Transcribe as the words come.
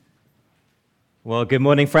Well, good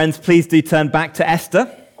morning, friends. Please do turn back to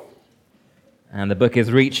Esther. And the book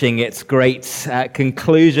is reaching its great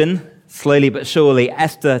conclusion, slowly but surely.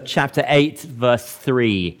 Esther chapter 8, verse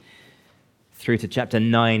 3, through to chapter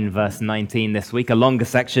 9, verse 19 this week, a longer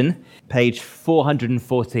section, page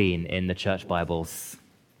 414 in the church Bibles.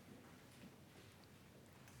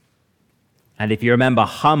 And if you remember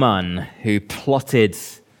Haman, who plotted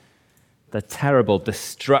the terrible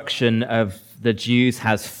destruction of the Jews,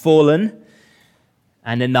 has fallen.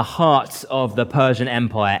 And in the heart of the Persian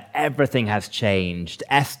Empire, everything has changed.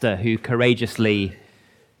 Esther, who courageously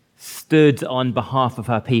stood on behalf of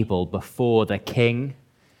her people before the king,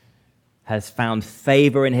 has found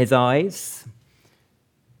favor in his eyes.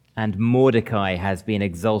 And Mordecai has been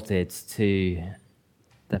exalted to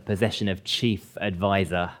the position of chief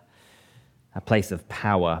advisor, a place of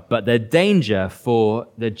power. But the danger for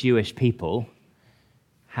the Jewish people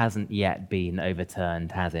hasn't yet been overturned,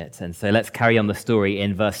 has it? And so let's carry on the story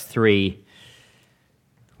in verse 3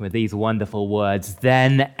 with these wonderful words.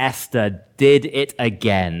 Then Esther did it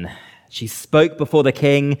again. She spoke before the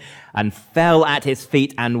king and fell at his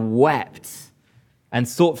feet and wept and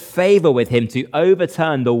sought favor with him to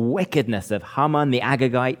overturn the wickedness of Haman the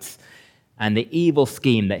Agagite and the evil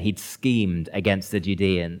scheme that he'd schemed against the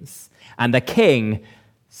Judeans. And the king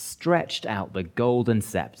stretched out the golden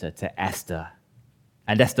scepter to Esther.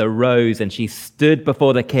 And Esther rose and she stood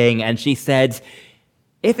before the king and she said,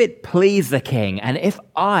 "If it please the king, and if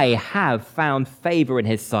I have found favor in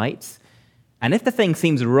his sight, and if the thing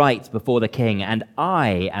seems right before the king, and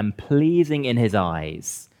I am pleasing in his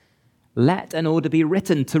eyes, let an order be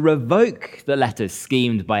written to revoke the letters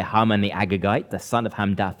schemed by Haman the Agagite, the son of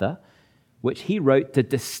Hamdatha, which he wrote to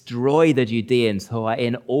destroy the Judeans who are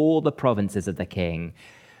in all the provinces of the king.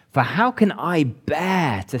 For how can I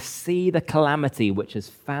bear to see the calamity which has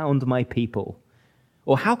found my people?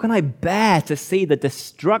 Or how can I bear to see the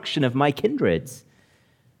destruction of my kindreds?"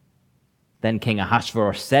 Then King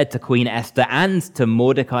Ahasuerus said to Queen Esther and to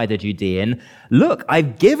Mordecai the Judean, "Look,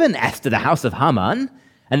 I've given Esther the house of Haman,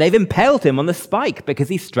 and they've impaled him on the spike because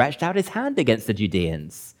he stretched out his hand against the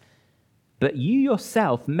Judeans. But you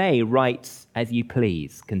yourself may write as you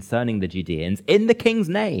please concerning the Judeans in the king's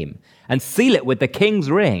name and seal it with the king's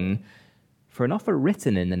ring. For an offer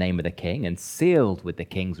written in the name of the king and sealed with the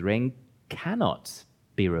king's ring cannot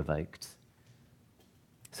be revoked."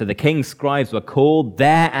 So the king's scribes were called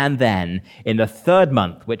there and then in the 3rd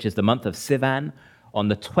month, which is the month of Sivan, on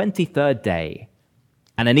the 23rd day.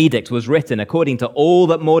 And an edict was written according to all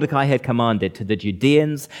that Mordecai had commanded to the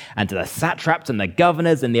Judeans and to the satraps and the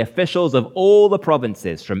governors and the officials of all the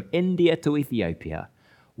provinces from India to Ethiopia,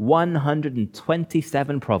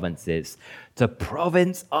 127 provinces, to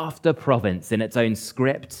province after province in its own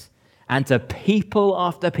script, and to people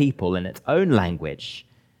after people in its own language,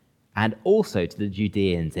 and also to the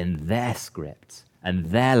Judeans in their script and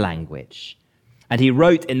their language. And he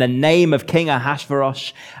wrote in the name of King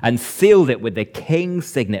Ahasuerus and sealed it with the king's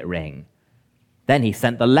signet ring. Then he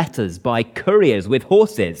sent the letters by couriers with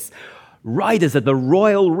horses, riders of the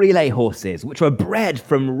royal relay horses, which were bred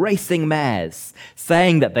from racing mares,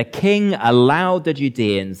 saying that the king allowed the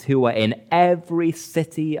Judeans who were in every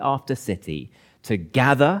city after city to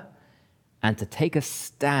gather and to take a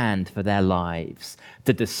stand for their lives,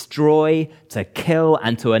 to destroy, to kill,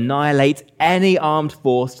 and to annihilate any armed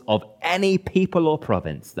force of any people or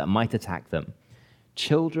province that might attack them,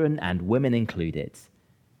 children and women included,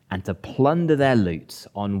 and to plunder their loot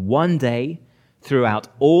on one day throughout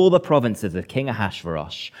all the provinces of King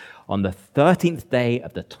Ahasuerus on the 13th day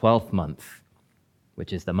of the 12th month,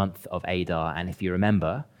 which is the month of Adar. And if you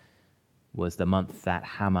remember, was the month that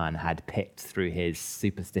Haman had picked through his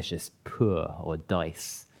superstitious pur, or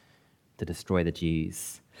dice, to destroy the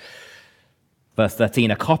Jews. Verse 13,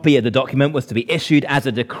 a copy of the document was to be issued as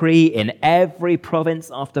a decree in every province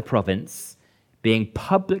after province, being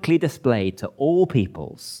publicly displayed to all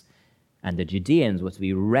peoples, and the Judeans were to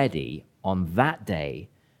be ready on that day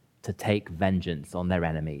to take vengeance on their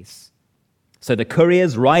enemies. So the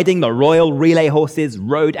couriers riding the royal relay horses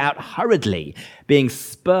rode out hurriedly, being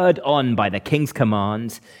spurred on by the king's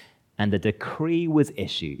command, and the decree was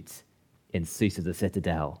issued in Susa the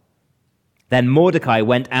citadel. Then Mordecai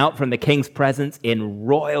went out from the king's presence in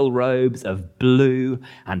royal robes of blue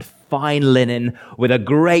and fine linen, with a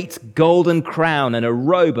great golden crown and a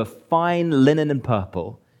robe of fine linen and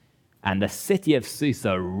purple. And the city of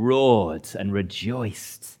Susa roared and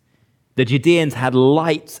rejoiced. The Judeans had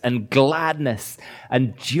light and gladness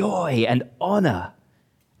and joy and honor.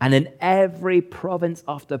 And in every province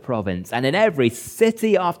after province, and in every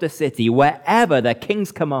city after city, wherever the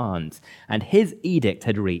king's command and his edict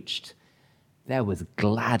had reached, there was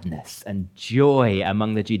gladness and joy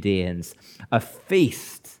among the Judeans, a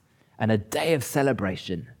feast and a day of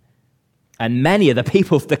celebration. And many of the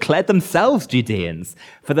peoples declared themselves Judeans,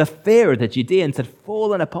 for the fear of the Judeans had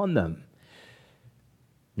fallen upon them.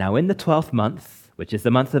 Now in the 12th month, which is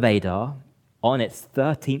the month of Adar, on its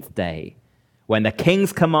 13th day, when the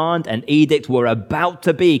king's command and edict were about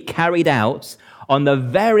to be carried out, on the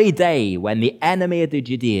very day when the enemy of the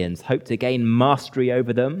Judeans hoped to gain mastery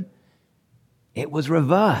over them, it was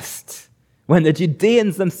reversed, when the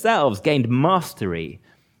Judeans themselves gained mastery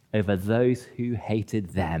over those who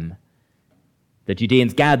hated them. The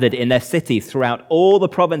Judeans gathered in their cities throughout all the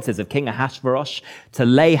provinces of King Ahasuerus to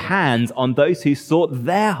lay hands on those who sought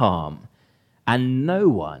their harm, and no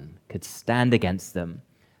one could stand against them,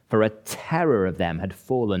 for a terror of them had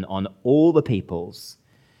fallen on all the peoples.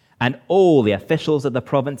 And all the officials of the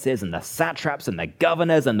provinces and the satraps and the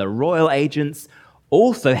governors and the royal agents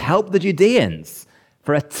also helped the Judeans,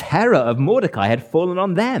 for a terror of Mordecai had fallen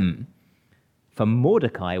on them. For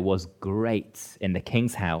Mordecai was great in the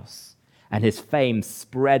king's house, and his fame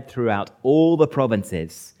spread throughout all the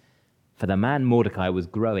provinces, for the man Mordecai was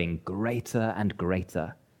growing greater and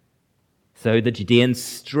greater. So the Judeans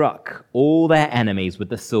struck all their enemies with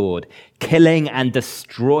the sword, killing and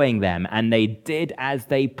destroying them, and they did as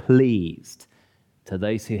they pleased to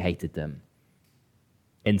those who hated them.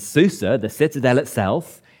 In Susa, the citadel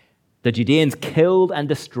itself, the Judeans killed and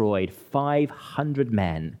destroyed 500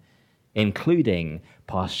 men, including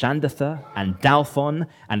Parshandatha and Dalphon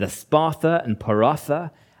and Aspartha and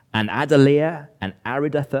Paratha and Adaliah and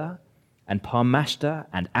Aridatha and Parmashta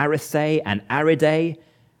and Arisai and Aridae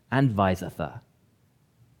and Visatha,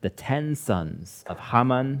 the 10 sons of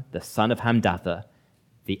Haman, the son of Hamdatha,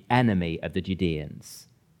 the enemy of the Judeans.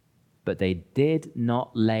 But they did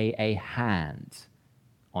not lay a hand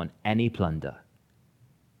on any plunder.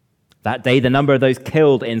 That day, the number of those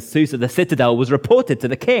killed in Susa, the citadel, was reported to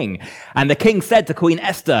the king. And the king said to Queen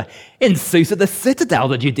Esther, "In Susa, the citadel,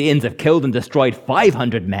 the Judeans have killed and destroyed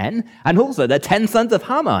 500 men, and also the 10 sons of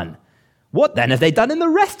Haman. What then have they done in the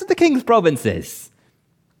rest of the king's provinces?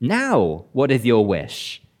 Now, what is your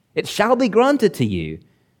wish? It shall be granted to you.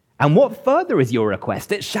 And what further is your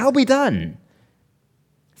request? It shall be done."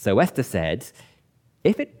 So Esther said,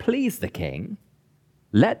 "If it please the king,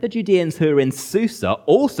 let the Judeans who are in Susa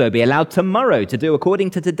also be allowed tomorrow to do according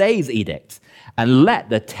to today's edict, and let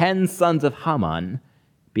the 10 sons of Haman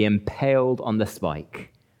be impaled on the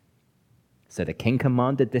spike." So the king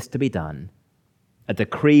commanded this to be done. A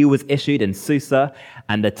decree was issued in Susa,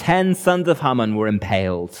 and the 10 sons of Haman were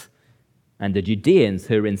impaled. And the Judeans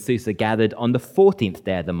who were in Susa gathered on the 14th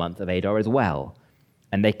day of the month of Adar as well.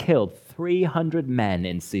 And they killed 300 men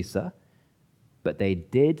in Susa, but they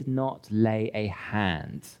did not lay a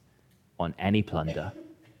hand on any plunder.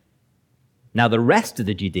 Now the rest of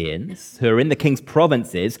the Judeans who are in the king's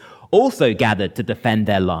provinces also gathered to defend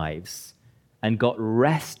their lives and got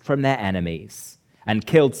rest from their enemies and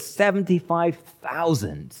killed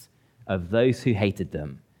 75,000 of those who hated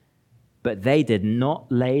them. But they did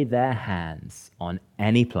not lay their hands on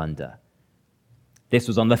any plunder. This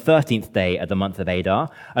was on the 13th day of the month of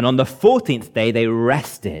Adar, and on the 14th day they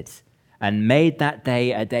rested and made that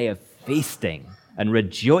day a day of feasting and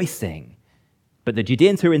rejoicing. But the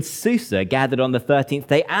Judeans who were in Susa gathered on the 13th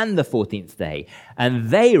day and the 14th day,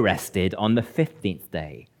 and they rested on the 15th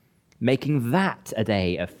day, making that a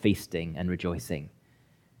day of feasting and rejoicing.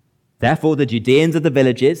 Therefore, the Judeans of the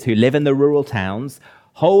villages who live in the rural towns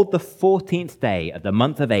hold the 14th day of the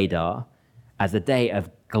month of Adar as a day of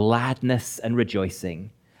gladness and rejoicing,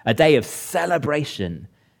 a day of celebration,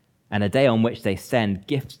 and a day on which they send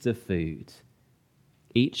gifts of food,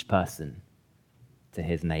 each person to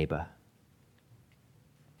his neighbor.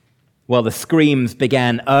 Well, the screams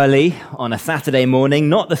began early on a Saturday morning,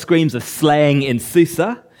 not the screams of slaying in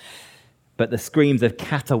Susa, but the screams of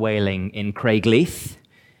caterwailing in Craigleith.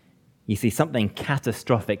 You see, something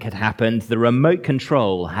catastrophic had happened. The remote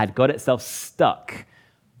control had got itself stuck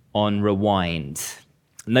on rewind.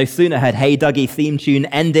 No sooner had Hey Dougie theme tune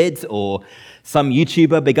ended or some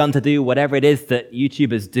YouTuber begun to do whatever it is that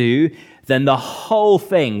YouTubers do, then the whole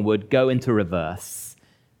thing would go into reverse.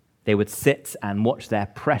 They would sit and watch their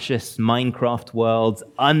precious Minecraft worlds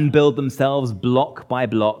unbuild themselves block by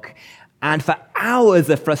block, and for hours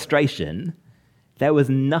of frustration, there was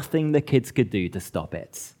nothing the kids could do to stop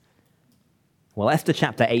it. Well, Esther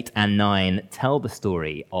chapter 8 and 9 tell the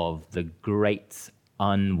story of the great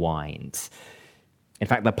unwind. In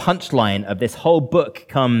fact, the punchline of this whole book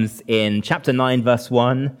comes in chapter 9, verse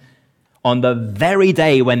 1. On the very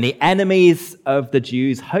day when the enemies of the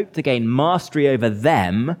Jews hoped to gain mastery over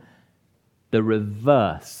them, the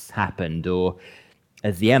reverse happened, or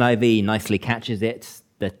as the NIV nicely catches it,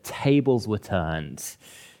 the tables were turned,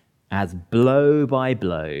 as blow by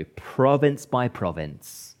blow, province by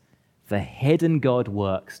province, the hidden God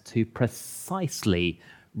works to precisely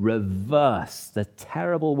reverse the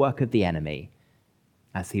terrible work of the enemy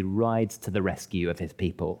as he rides to the rescue of his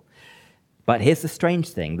people. But here's the strange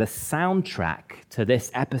thing. The soundtrack to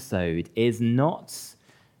this episode is not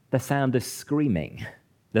the sound of screaming.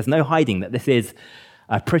 There's no hiding that this is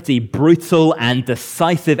a pretty brutal and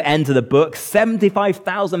decisive end to the book.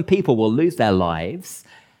 75,000 people will lose their lives.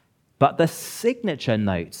 But the signature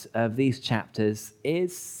note of these chapters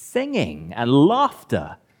is singing and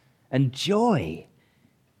laughter and joy.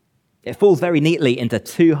 It falls very neatly into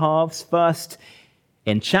two halves. First,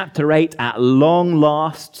 in chapter 8, at long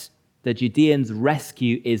last, the Judeans'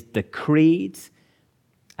 rescue is decreed.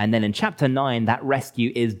 And then in chapter 9, that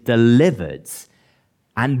rescue is delivered.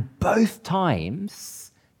 And both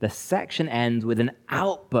times, the section ends with an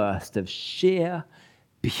outburst of sheer,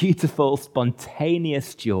 beautiful,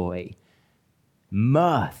 spontaneous joy.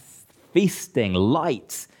 Mirth, feasting,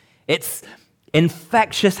 light. It's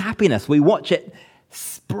infectious happiness. We watch it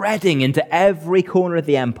spreading into every corner of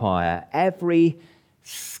the empire. Every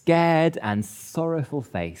scared and sorrowful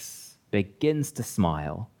face begins to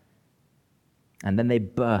smile. And then they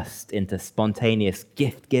burst into spontaneous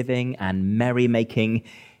gift-giving and merrymaking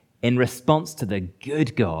in response to the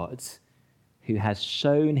good God who has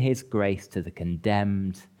shown his grace to the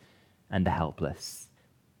condemned and the helpless.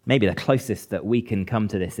 Maybe the closest that we can come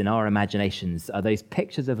to this in our imaginations are those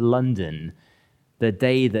pictures of London the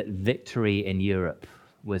day that victory in Europe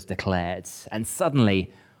was declared. And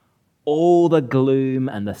suddenly, all the gloom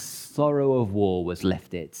and the sorrow of war was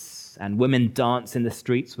lifted. And women dance in the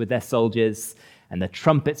streets with their soldiers, and the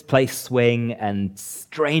trumpets play swing, and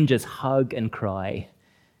strangers hug and cry.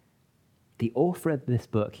 The author of this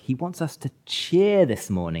book, he wants us to cheer this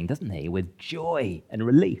morning, doesn't he, with joy and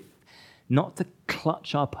relief, not to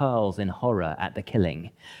clutch our pearls in horror at the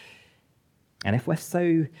killing. And if we're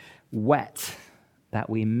so wet that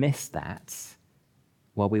we miss that,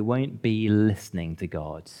 well, we won't be listening to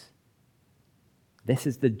God. This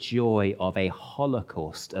is the joy of a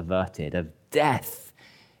Holocaust averted, of death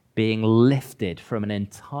being lifted from an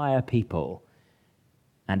entire people,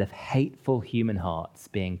 and of hateful human hearts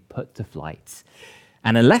being put to flight.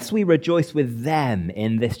 And unless we rejoice with them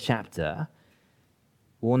in this chapter,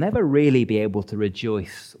 we'll never really be able to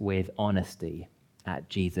rejoice with honesty at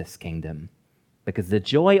Jesus' kingdom. Because the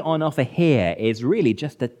joy on offer here is really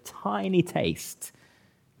just a tiny taste,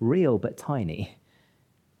 real but tiny,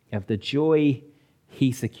 of the joy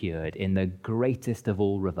he secured in the greatest of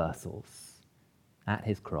all reversals, at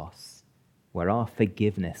his cross, where our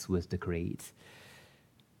forgiveness was decreed,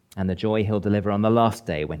 and the joy he'll deliver on the last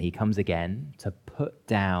day when he comes again to put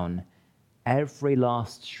down every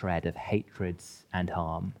last shred of hatred and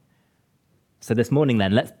harm. So this morning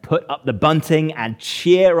then, let's put up the bunting and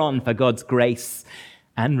cheer on for God's grace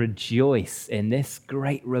and rejoice in this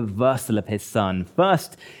great reversal of his Son.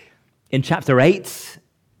 First, in chapter 8,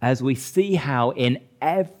 as we see how in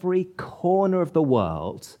every corner of the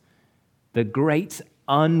world, the great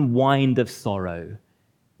unwind of sorrow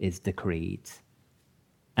is decreed.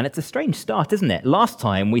 And it's a strange start, isn't it? Last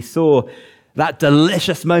time we saw that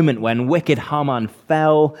delicious moment when wicked Haman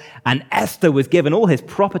fell, and Esther was given all his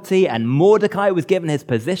property, and Mordecai was given his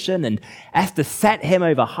position, and Esther set him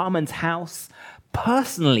over Haman's house.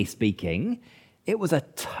 Personally speaking, it was a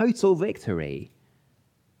total victory.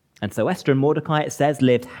 And so Esther and Mordecai, it says,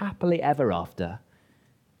 lived happily ever after,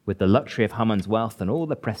 with the luxury of Haman's wealth and all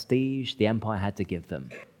the prestige the empire had to give them.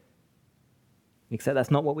 Except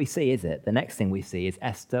that's not what we see, is it? The next thing we see is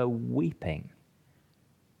Esther weeping.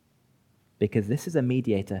 Because this is a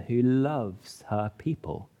mediator who loves her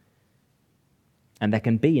people. And there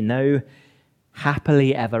can be no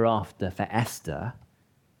happily ever after for Esther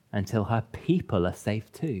until her people are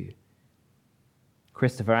safe too.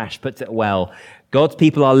 Christopher Ash puts it well. God's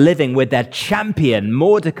people are living with their champion,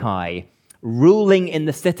 Mordecai, ruling in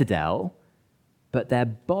the citadel, but their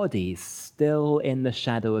bodies still in the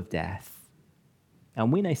shadow of death.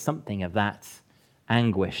 And we know something of that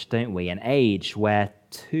anguish, don't we? An age where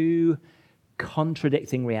two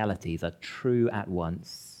contradicting realities are true at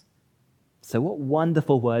once. So what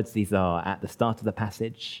wonderful words these are at the start of the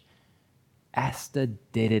passage. Esther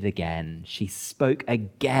did it again. She spoke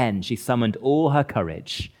again. She summoned all her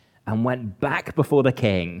courage and went back before the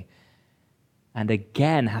king, and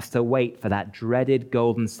again has to wait for that dreaded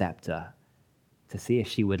golden scepter to see if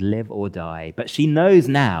she would live or die. But she knows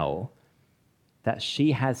now that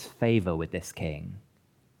she has favor with this king.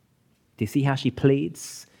 Do you see how she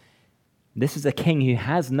pleads? This is a king who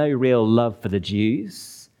has no real love for the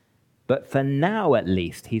Jews, but for now at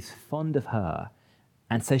least, he's fond of her.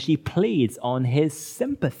 And so she pleads on his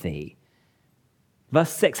sympathy.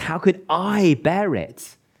 Verse 6, how could I bear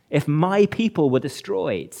it if my people were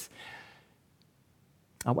destroyed?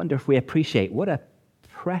 I wonder if we appreciate what a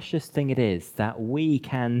precious thing it is that we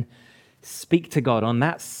can speak to God on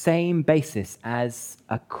that same basis as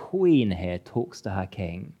a queen here talks to her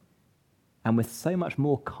king, and with so much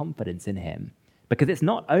more confidence in him. Because it's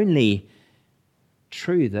not only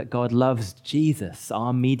true that God loves Jesus,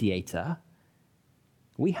 our mediator,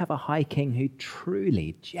 we have a high king who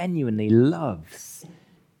truly, genuinely loves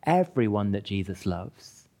everyone that Jesus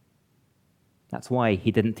loves. That's why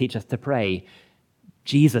he didn't teach us to pray,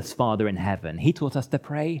 Jesus, Father in heaven. He taught us to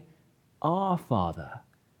pray, Our Father.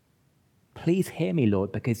 Please hear me,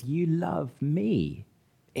 Lord, because you love me.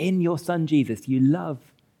 In your Son, Jesus, you love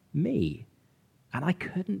me. And I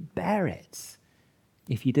couldn't bear it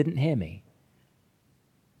if you didn't hear me.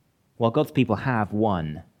 Well, God's people have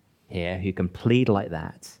one here who can plead like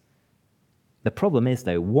that. The problem is,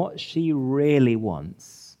 though, what she really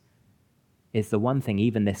wants is the one thing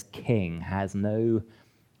even this king has no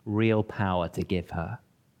real power to give her.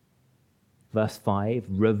 Verse 5,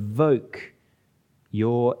 revoke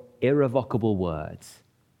your irrevocable words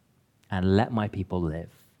and let my people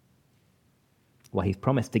live. Well, he's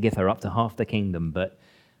promised to give her up to half the kingdom, but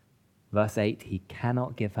verse 8, he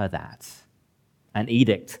cannot give her that. An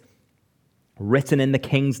edict written in the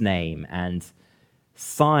king's name and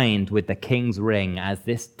signed with the king's ring, as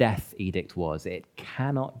this death edict was, it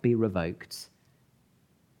cannot be revoked.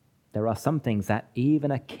 There are some things that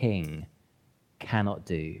even a king cannot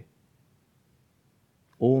do.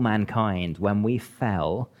 All mankind, when we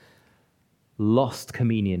fell, lost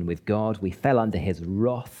communion with God. We fell under his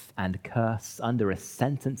wrath and curse, under a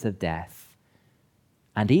sentence of death.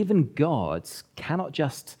 And even God cannot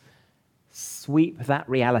just sweep that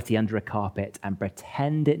reality under a carpet and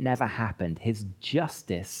pretend it never happened. His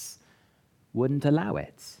justice wouldn't allow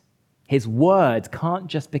it. His word can't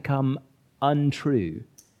just become untrue.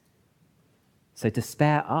 So to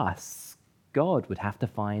spare us, God would have to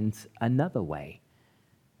find another way.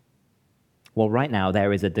 Well, right now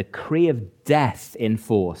there is a decree of death in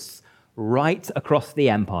force right across the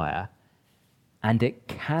empire, and it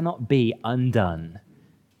cannot be undone,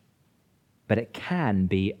 but it can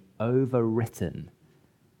be overwritten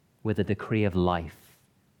with a decree of life.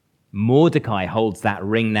 Mordecai holds that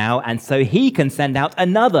ring now, and so he can send out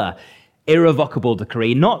another irrevocable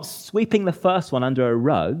decree, not sweeping the first one under a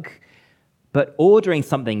rug, but ordering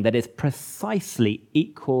something that is precisely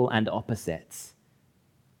equal and opposite.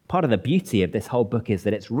 Part of the beauty of this whole book is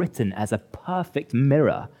that it's written as a perfect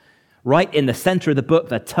mirror. Right in the center of the book,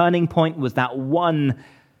 the turning point was that one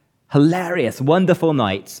hilarious, wonderful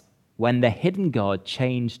night when the hidden God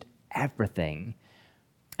changed everything.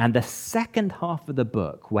 And the second half of the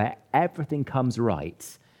book, where everything comes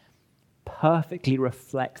right, perfectly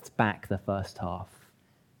reflects back the first half.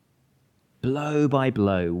 Blow by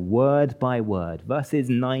blow, word by word, verses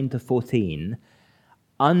 9 to 14,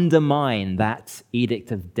 undermine that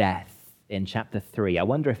edict of death in chapter 3. I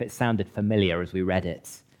wonder if it sounded familiar as we read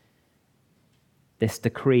it. This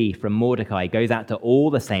decree from Mordecai goes out to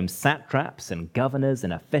all the same satraps and governors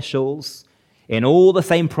and officials in all the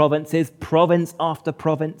same provinces, province after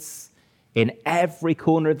province, in every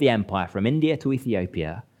corner of the empire, from India to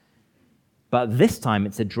Ethiopia. But this time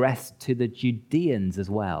it's addressed to the Judeans as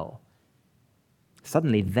well.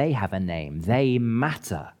 Suddenly they have a name. They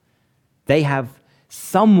matter. They have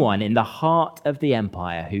someone in the heart of the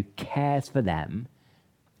empire who cares for them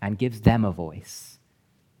and gives them a voice.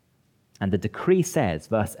 And the decree says,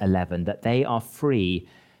 verse 11, that they are free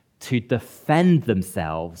to defend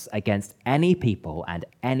themselves against any people and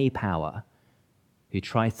any power who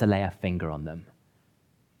tries to lay a finger on them.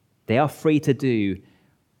 They are free to do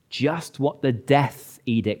just what the death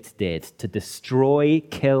edict did, to destroy,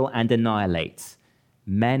 kill, and annihilate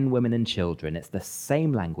men, women, and children. It's the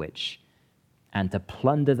same language. And to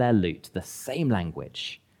plunder their loot, the same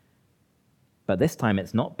language. But this time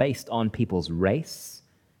it's not based on people's race.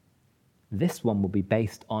 This one will be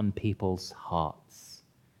based on people's hearts.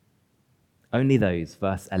 Only those,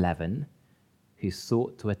 verse 11, who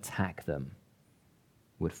sought to attack them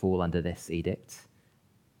would fall under this edict.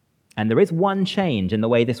 And there is one change in the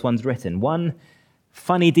way this one's written, one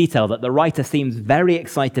funny detail that the writer seems very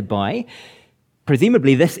excited by.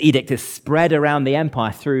 Presumably this edict is spread around the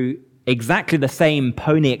empire through exactly the same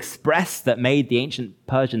Pony Express that made the ancient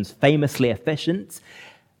Persians famously efficient.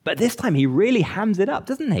 But this time he really hams it up,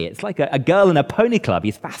 doesn't he? It's like a girl in a pony club.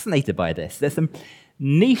 He's fascinated by this. There's some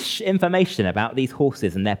niche information about these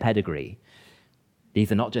horses and their pedigree.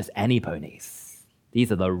 These are not just any ponies.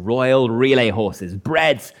 These are the royal relay horses,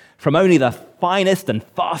 bred from only the finest and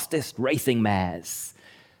fastest racing mares.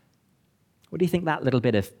 What do you think that little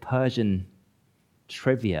bit of Persian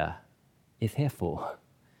trivia is here for?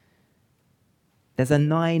 There's a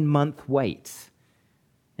 9-month wait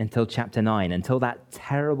until chapter 9, until that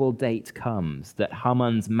terrible date comes that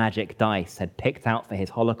Haman's magic dice had picked out for his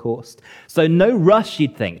Holocaust. So no rush,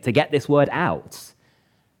 you'd think, to get this word out.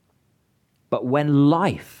 But when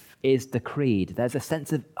life is decreed, there's a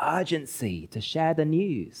sense of urgency to share the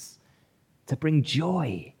news, to bring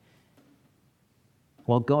joy.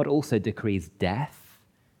 While God also decrees death,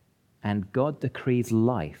 and God decrees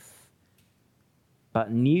life.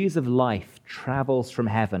 But news of life travels from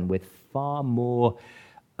heaven with far more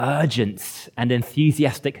urgent and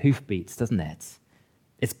enthusiastic hoofbeats, doesn't it?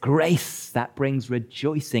 It's grace that brings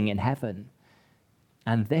rejoicing in heaven.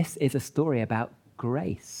 And this is a story about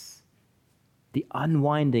grace, the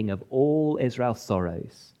unwinding of all Israel's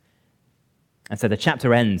sorrows. And so the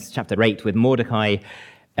chapter ends, chapter 8, with Mordecai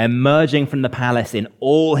emerging from the palace in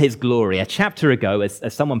all his glory. A chapter ago, as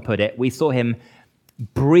someone put it, we saw him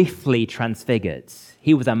briefly transfigured.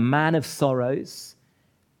 He was a man of sorrows,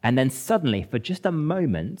 and then suddenly, for just a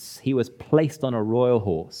moment, he was placed on a royal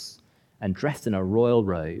horse and dressed in a royal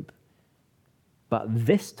robe. But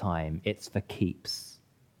this time, it's for keeps.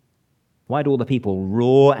 Why do all the people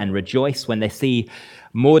roar and rejoice when they see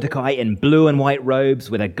Mordecai in blue and white robes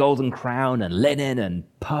with a golden crown and linen and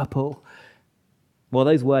purple? Well,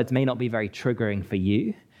 those words may not be very triggering for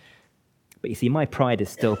you, but you see, my pride is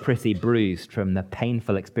still pretty bruised from the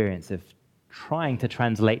painful experience of trying to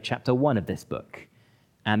translate chapter 1 of this book.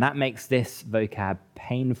 And that makes this vocab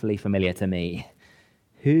painfully familiar to me.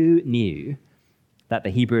 Who knew that the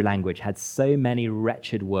Hebrew language had so many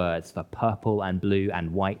wretched words for purple and blue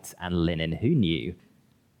and white and linen? Who knew?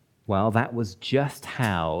 Well, that was just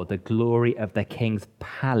how the glory of the king's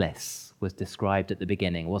palace was described at the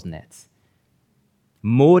beginning, wasn't it?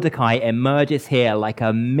 Mordecai emerges here like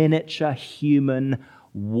a miniature human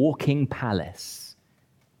walking palace.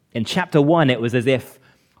 In chapter 1, it was as if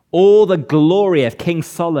all the glory of King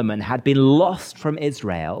Solomon had been lost from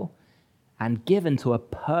Israel and given to a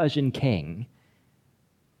Persian king.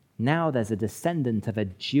 Now there's a descendant of a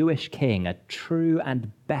Jewish king, a true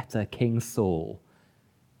and better King Saul,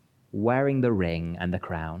 wearing the ring and the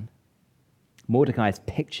crown. Mordecai is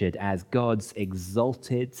pictured as God's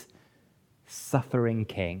exalted, suffering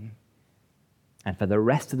king. And for the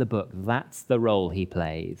rest of the book, that's the role he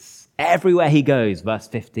plays. Everywhere he goes, verse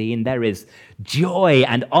 15, there is joy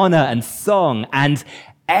and honor and song. And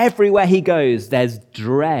everywhere he goes, there's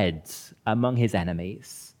dread among his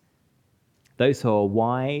enemies. Those who are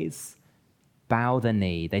wise bow the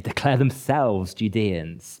knee. They declare themselves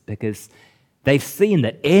Judeans because they've seen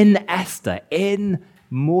that in Esther, in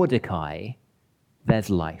Mordecai, there's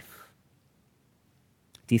life.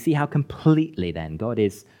 Do you see how completely then God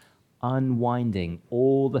is unwinding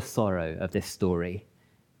all the sorrow of this story?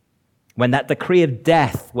 When that decree of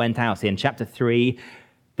death went out in chapter 3,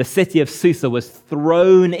 the city of Susa was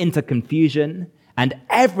thrown into confusion, and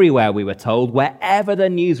everywhere, we were told, wherever the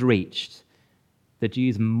news reached, the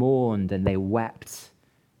Jews mourned and they wept.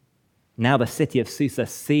 Now the city of Susa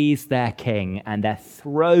sees their king, and they're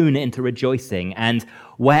thrown into rejoicing, and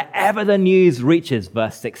wherever the news reaches,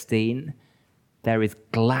 verse 16, there is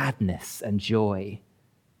gladness and joy.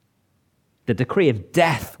 The decree of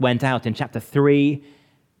death went out in chapter 3,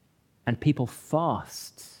 and people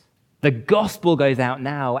fast. The gospel goes out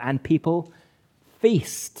now, and people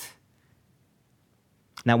feast.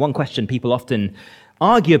 Now, one question people often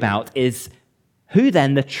argue about is who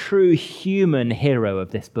then the true human hero of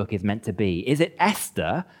this book is meant to be. Is it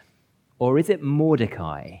Esther, or is it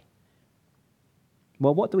Mordecai?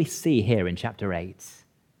 Well, what do we see here in chapter 8?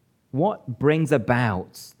 What brings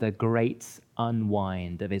about the great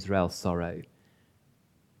unwind of Israel's sorrow?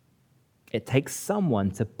 It takes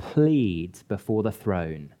someone to plead before the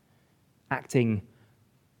throne, acting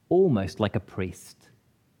almost like a priest.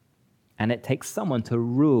 And it takes someone to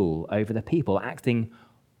rule over the people, acting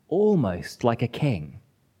almost like a king.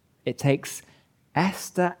 It takes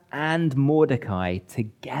Esther and Mordecai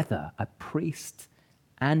together, a priest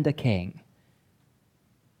and a king.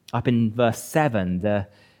 Up in verse 7,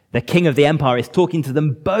 the king of the empire is talking to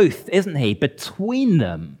them both, isn't he? Between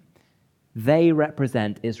them, they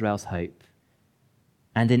represent Israel's hope.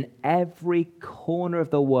 And in every corner of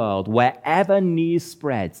the world, wherever news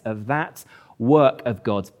spreads of that work of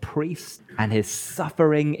God's priest and his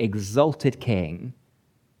suffering, exalted king,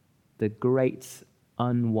 the great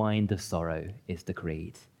unwind of sorrow is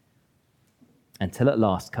decreed. until at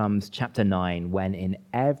last comes chapter 9, when in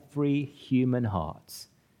every human heart,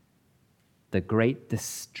 the great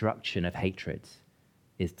destruction of hatred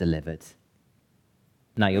is delivered.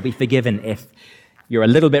 Now, you'll be forgiven if you're a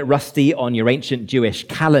little bit rusty on your ancient Jewish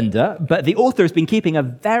calendar, but the author has been keeping a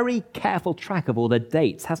very careful track of all the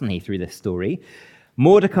dates, hasn't he, through this story?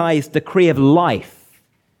 Mordecai's decree of life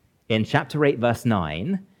in chapter 8, verse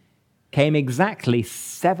 9, came exactly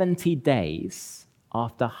 70 days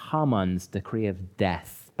after Haman's decree of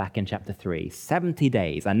death back in chapter 3. 70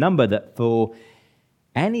 days, a number that for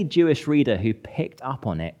any Jewish reader who picked up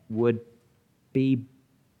on it would be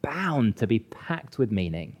bound to be packed with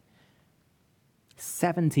meaning.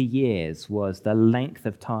 70 years was the length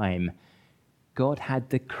of time God had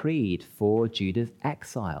decreed for Judah's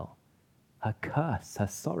exile, her curse, her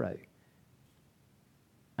sorrow.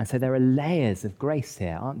 And so there are layers of grace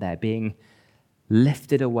here, aren't there, being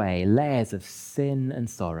lifted away, layers of sin and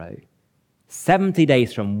sorrow. 70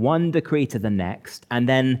 days from one decree to the next, and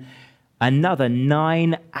then another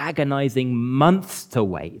 9 agonizing months to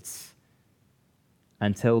wait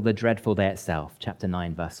until the dreadful day itself, chapter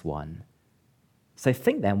 9, verse 1. So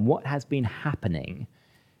think then, what has been happening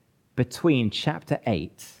between chapter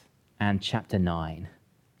 8 and chapter 9?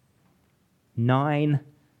 9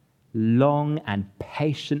 long and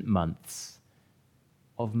patient months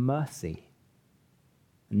of mercy.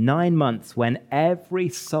 9 months when every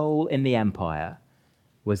soul in the empire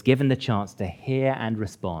was given the chance to hear and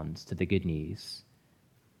respond to the good news,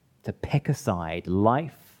 to pick a side,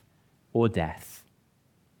 life or death.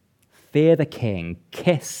 Fear the king,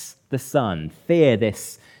 kiss the son, fear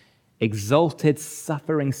this exalted,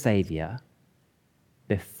 suffering Savior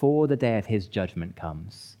before the day of his judgment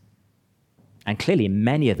comes. And clearly,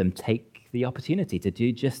 many of them take the opportunity to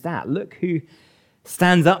do just that. Look who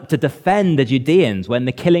stands up to defend the Judeans when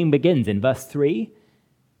the killing begins in verse 3.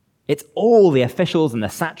 It's all the officials and the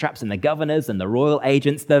satraps and the governors and the royal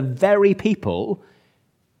agents, the very people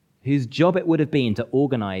whose job it would have been to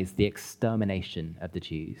organize the extermination of the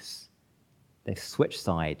Jews. They've switched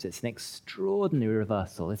sides. It's an extraordinary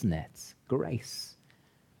reversal, isn't it? Grace.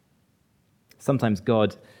 Sometimes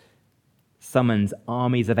God summons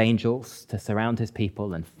armies of angels to surround his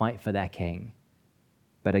people and fight for their king.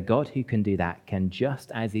 But a God who can do that can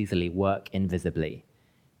just as easily work invisibly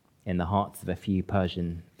in the hearts of a few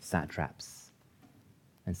Persian satraps.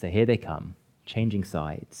 And so here they come, changing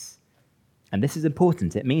sides. And this is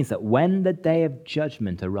important. It means that when the day of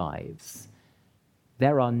judgment arrives,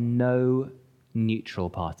 there are no neutral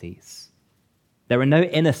parties. There are no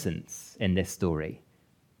innocents in this story.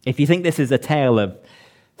 If you think this is a tale of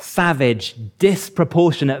savage,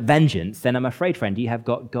 disproportionate vengeance, then I'm afraid, friend, you have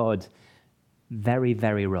got God very,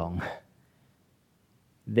 very wrong.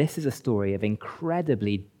 This is a story of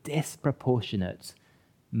incredibly disproportionate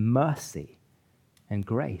mercy and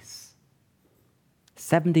grace.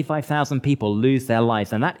 75,000 people lose their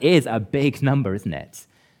lives, and that is a big number, isn't it?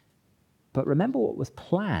 But remember what was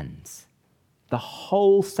planned. The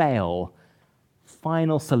wholesale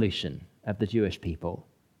final solution of the Jewish people.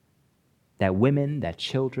 Their women, their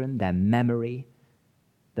children, their memory,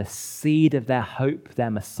 the seed of their hope, their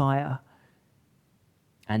Messiah,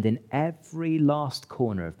 and in every last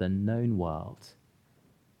corner of the known world.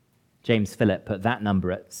 James Phillip put that number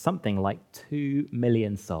at something like 2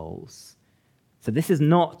 million souls. So this is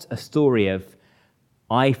not a story of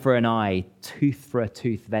eye for an eye, tooth for a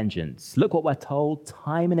tooth vengeance. Look what we're told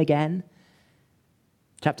time and again.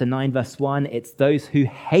 Chapter 9, verse 1, it's those who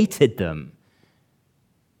hated them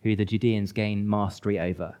who the Judeans gained mastery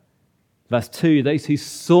over. Verse 2, those who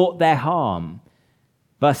sought their harm.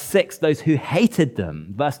 Verse 6, those who hated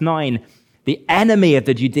them. Verse 9, the enemy of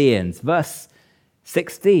the Judeans. Verse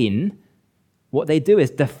 16, what they do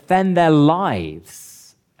is defend their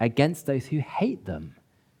lives against those who hate them.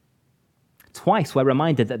 Twice we're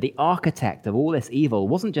reminded that the architect of all this evil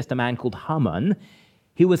wasn't just a man called Haman.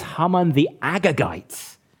 He was Haman the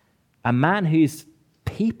Agagite, a man whose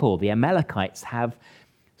people, the Amalekites, have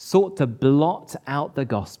sought to blot out the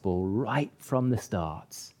gospel right from the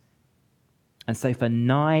start. And so for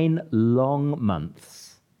 9 long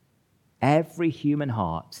months, every human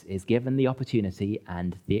heart is given the opportunity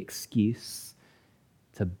and the excuse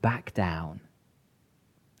to back down.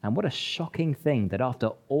 And what a shocking thing that after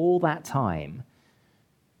all that time,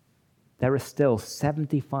 there are still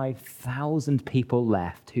 75,000 people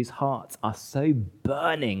left whose hearts are so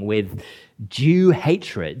burning with Jew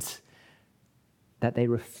hatred that they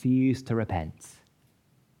refuse to repent.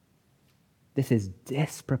 This is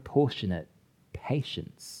disproportionate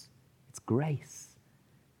patience. It's grace.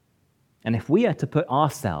 And if we are to put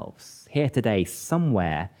ourselves here today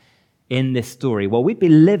somewhere in this story, well, we'd be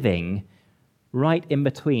living right in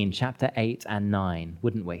between chapter 8 and 9,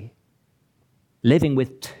 wouldn't we? Living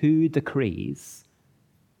with two decrees,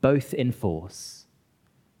 both in force,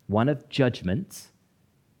 one of judgment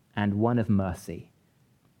and one of mercy.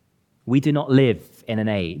 We do not live in an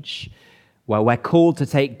age where we're called to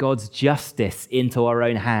take God's justice into our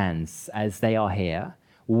own hands as they are here.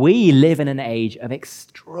 We live in an age of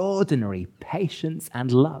extraordinary patience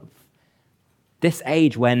and love. This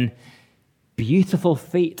age when beautiful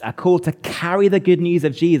feet are called to carry the good news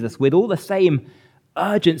of Jesus with all the same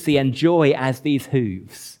urgency and joy as these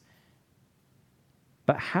hooves.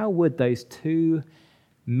 But how would those 2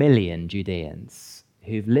 million Judeans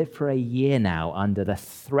who've lived for a year now under the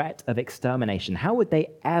threat of extermination, how would they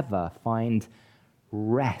ever find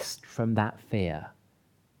rest from that fear,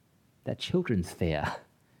 their children's fear,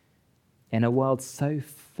 in a world so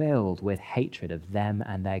filled with hatred of them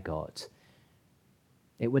and their God?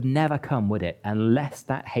 It would never come, would it, unless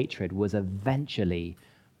that hatred was eventually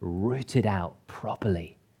rooted out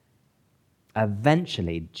properly.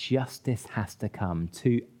 Eventually, justice has to come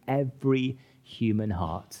to every human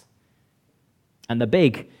heart. And the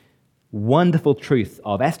big, wonderful truth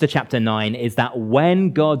of Esther chapter 9 is that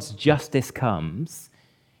when God's justice comes,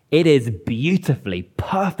 it is beautifully,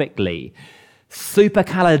 perfectly,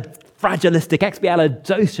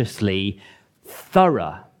 supercalifragilisticexpialidociously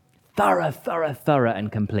thorough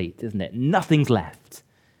and complete, isn't it? Nothing's left.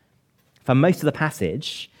 For most of the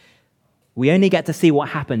passage, we only get to see what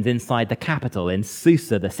happens inside the capital, in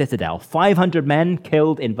Susa, the citadel. 500 men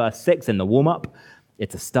killed in verse 6 in the warm-up.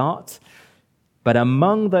 It's a start. But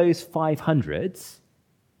among those 500,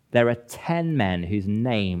 there are 10 men whose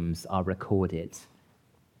names are recorded,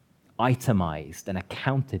 itemized and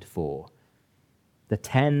accounted for. The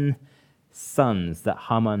 10 sons that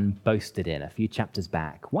Haman boasted in a few chapters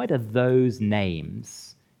back. Why do those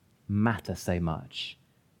names matter so much?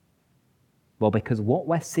 Well, because what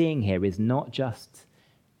we're seeing here is not just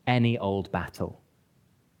any old battle.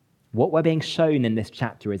 What we're being shown in this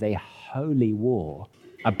chapter is a holy war,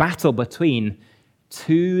 a battle between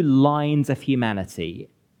two lines of humanity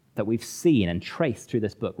that we've seen and traced through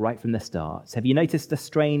this book right from the start. Have you noticed a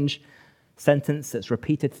strange sentence that's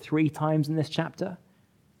repeated 3 times in this chapter?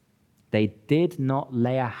 They did not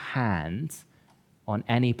lay a hand on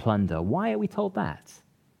any plunder. Why are we told that?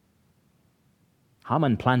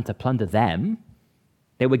 Haman planned to plunder them.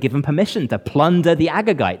 They were given permission to plunder the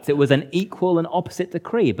Agagites. It was an equal and opposite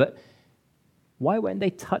decree. But why won't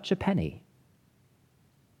they touch a penny?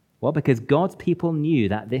 Well, because God's people knew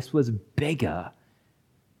that this was bigger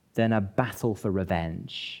than a battle for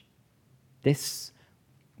revenge. This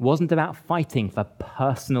wasn't about fighting for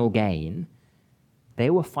personal gain.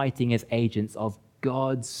 They were fighting as agents of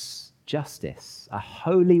God's justice, a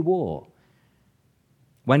holy war.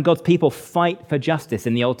 When God's people fight for justice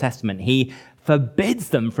in the Old Testament, he forbids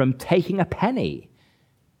them from taking a penny.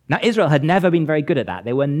 Now, Israel had never been very good at that.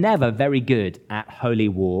 They were never very good at holy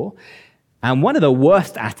war. And one of the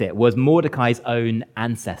worst at it was Mordecai's own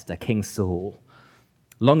ancestor, King Saul.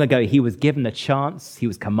 Long ago, he was given the chance, he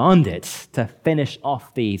was commanded to finish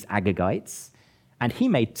off these Agagites. And he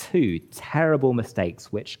made 2 terrible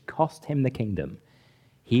mistakes which cost him the kingdom.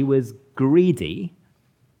 He was greedy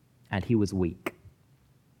and he was weak.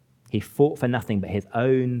 He fought for nothing but his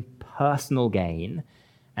own personal gain.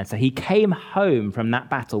 And so he came home from that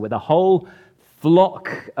battle with a whole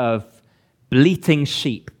flock of bleating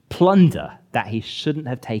sheep, plunder that he shouldn't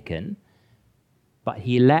have taken. But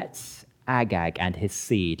he let Agag and his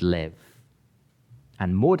seed live.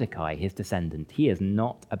 And Mordecai, his descendant, he is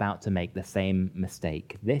not about to make the same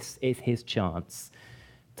mistake. This is his chance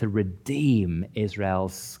to redeem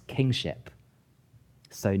Israel's kingship.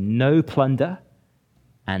 So no plunder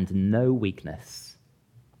and no weakness.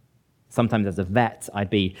 Sometimes as a vet, I'd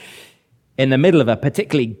be in the middle of a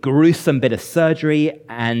particularly gruesome bit of surgery,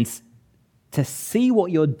 and to see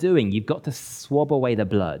what you're doing, you've got to swab away the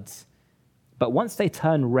blood. But once they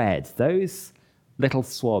turn red, those little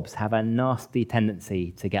swabs have a nasty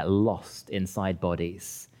tendency to get lost inside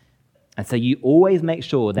bodies. And so you always make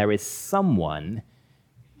sure there is someone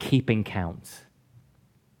keeping count.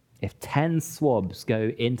 If 10 swabs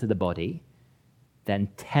go into the body, then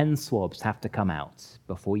 10 swabs have to come out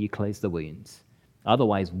before you close the wound.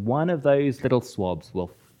 Otherwise, one of those little swabs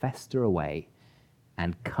will fester away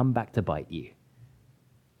and come back to bite you.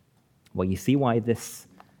 Well, you see why this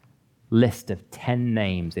list of 10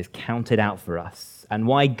 names is counted out for us, and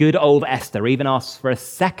why good old Esther even asks for a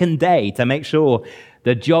second day to make sure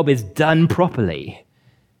the job is done properly.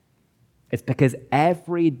 It's because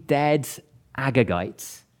every dead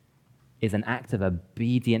Agagite is an act of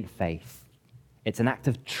obedient faith. It's an act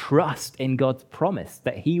of trust in God's promise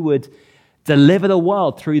that he would deliver the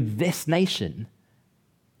world through this nation,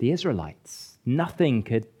 the Israelites. Nothing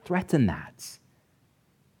could threaten that.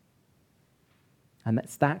 And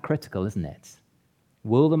that's that critical, isn't it?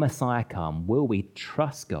 Will the Messiah come? Will we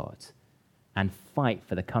trust God and fight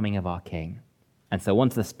for the coming of our King? And so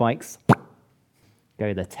onto the spikes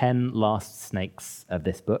go the 10 last snakes of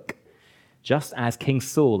this book. Just as King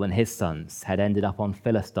Saul and his sons had ended up on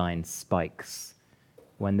Philistine spikes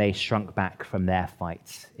when they shrunk back from their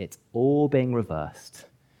fight, it's all being reversed.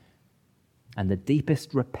 And the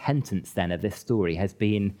deepest repentance then of this story has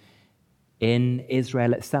been in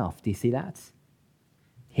Israel itself. Do you see that?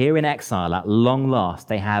 Here in exile, at long last,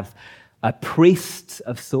 they have a priest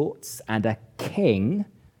of sorts and a king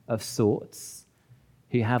of sorts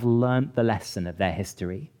who have learnt the lesson of their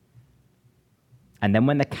history. And then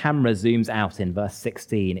when the camera zooms out in verse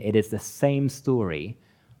 16, it is the same story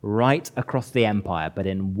right across the empire, but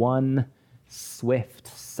in one swift,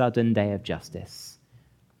 sudden day of justice.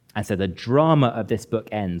 And so the drama of this book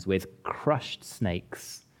ends with crushed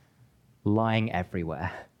snakes lying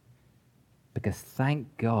everywhere. Because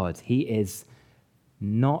thank God, he is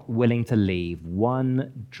not willing to leave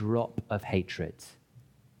one drop of hatred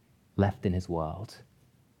left in his world.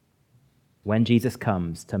 When Jesus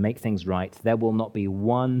comes to make things right, there will not be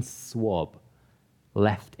one swab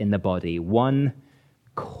left in the body, one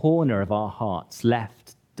corner of our hearts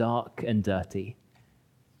left dark and dirty,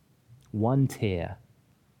 one tear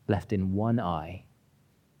left in one eye,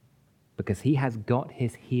 because he has got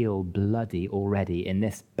his heel bloody already in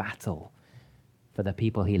this battle for the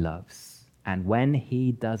people he loves. And when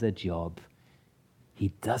he does a job, he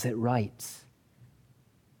does it right.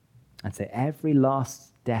 And so every last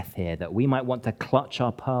death here that we might want to clutch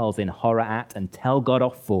our pearls in horror at and tell God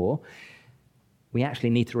off for, we actually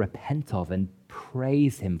need to repent of and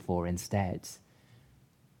praise him for instead.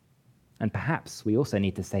 And perhaps we also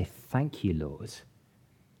need to say, thank you, Lord.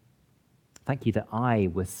 Thank you that I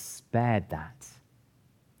was spared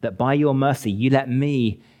that by your mercy you let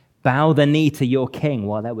me bow the knee to your King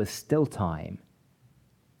while there was still time,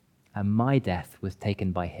 and my death was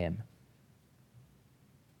taken by him.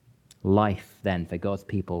 Life, then, for God's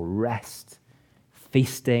people, rest,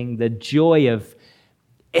 feasting, the joy of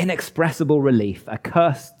inexpressible relief, a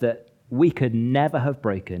curse that we could never have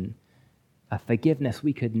broken, a forgiveness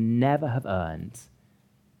we could never have earned,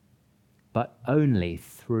 but only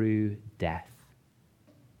through death.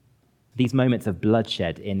 These moments of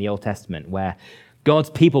bloodshed in the Old Testament where God's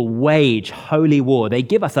people wage holy war, they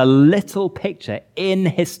give us a little picture in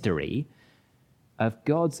history of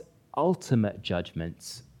God's ultimate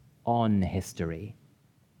judgments on history.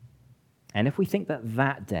 And if we think that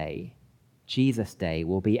that day, Jesus' day,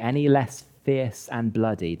 will be any less fierce and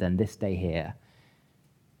bloody than this day here,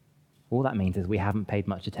 all that means is we haven't paid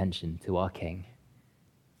much attention to our King.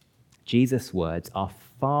 Jesus' words are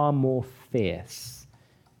far more fierce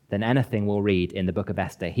than anything we'll read in the book of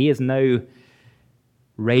Esther. He is no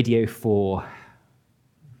Radio 4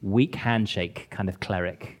 weak handshake kind of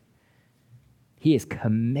cleric. He is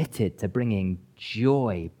committed to bringing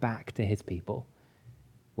joy back to his people,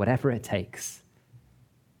 whatever it takes.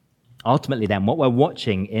 Ultimately, then, what we're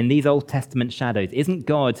watching in these Old Testament shadows isn't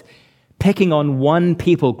God picking on one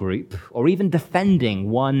people group or even defending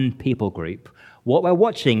one people group. What we're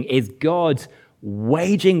watching is God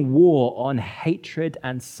waging war on hatred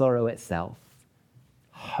and sorrow itself.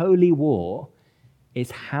 Holy war is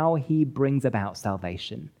how he brings about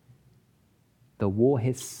salvation. The war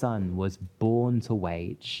his son was born to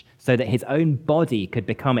wage, so that his own body could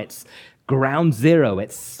become its ground zero,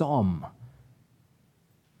 its Somme,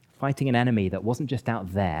 fighting an enemy that wasn't just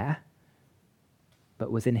out there,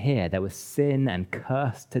 but was in here. There was sin and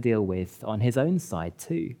curse to deal with on his own side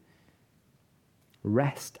too.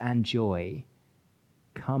 Rest and joy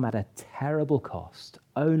come at a terrible cost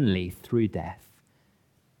only through death.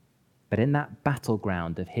 But in that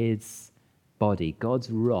battleground of his body, God's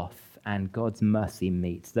wrath and God's mercy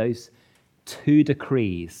meet. Those two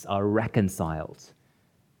decrees are reconciled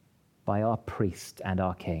by our priest and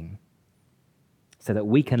our king, so that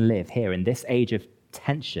we can live here in this age of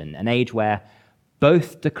tension, an age where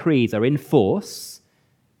both decrees are in force,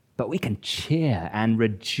 but we can cheer and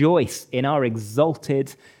rejoice in our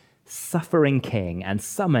exalted, suffering King and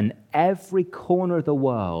summon every corner of the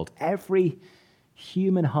world, every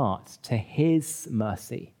human heart to his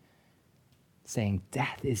mercy, saying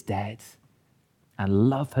death is dead and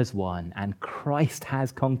love has won and Christ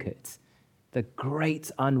has conquered the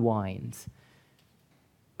great unwind.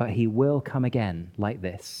 But he will come again like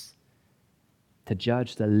this, to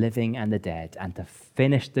judge the living and the dead and to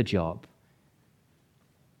finish the job.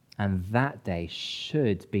 And that day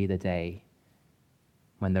should be the day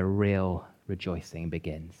when the real rejoicing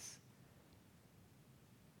begins.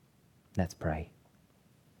 Let's pray.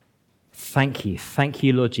 Thank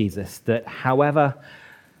you, Lord Jesus, that however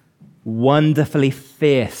wonderfully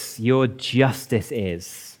fierce your justice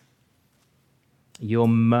is, your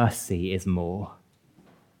mercy is more.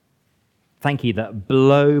 Thank you that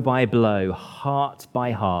blow by blow, heart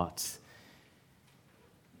by heart,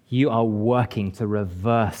 you are working to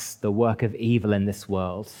reverse the work of evil in this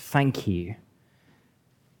world. Thank you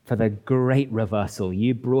for the great reversal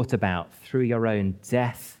you brought about through your own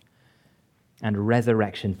death and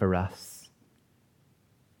resurrection for us.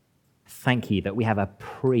 Thank you that we have a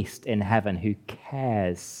priest in heaven who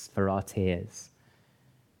cares for our tears,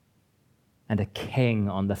 and a king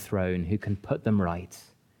on the throne who can put them right.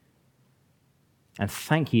 And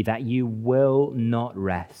thank you that you will not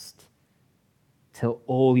rest till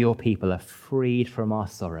all your people are freed from our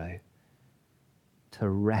sorrow to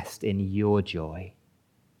rest in your joy.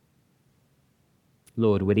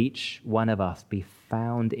 Lord, would each one of us be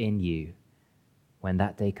found in you when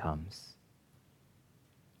that day comes.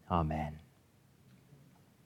 Amen.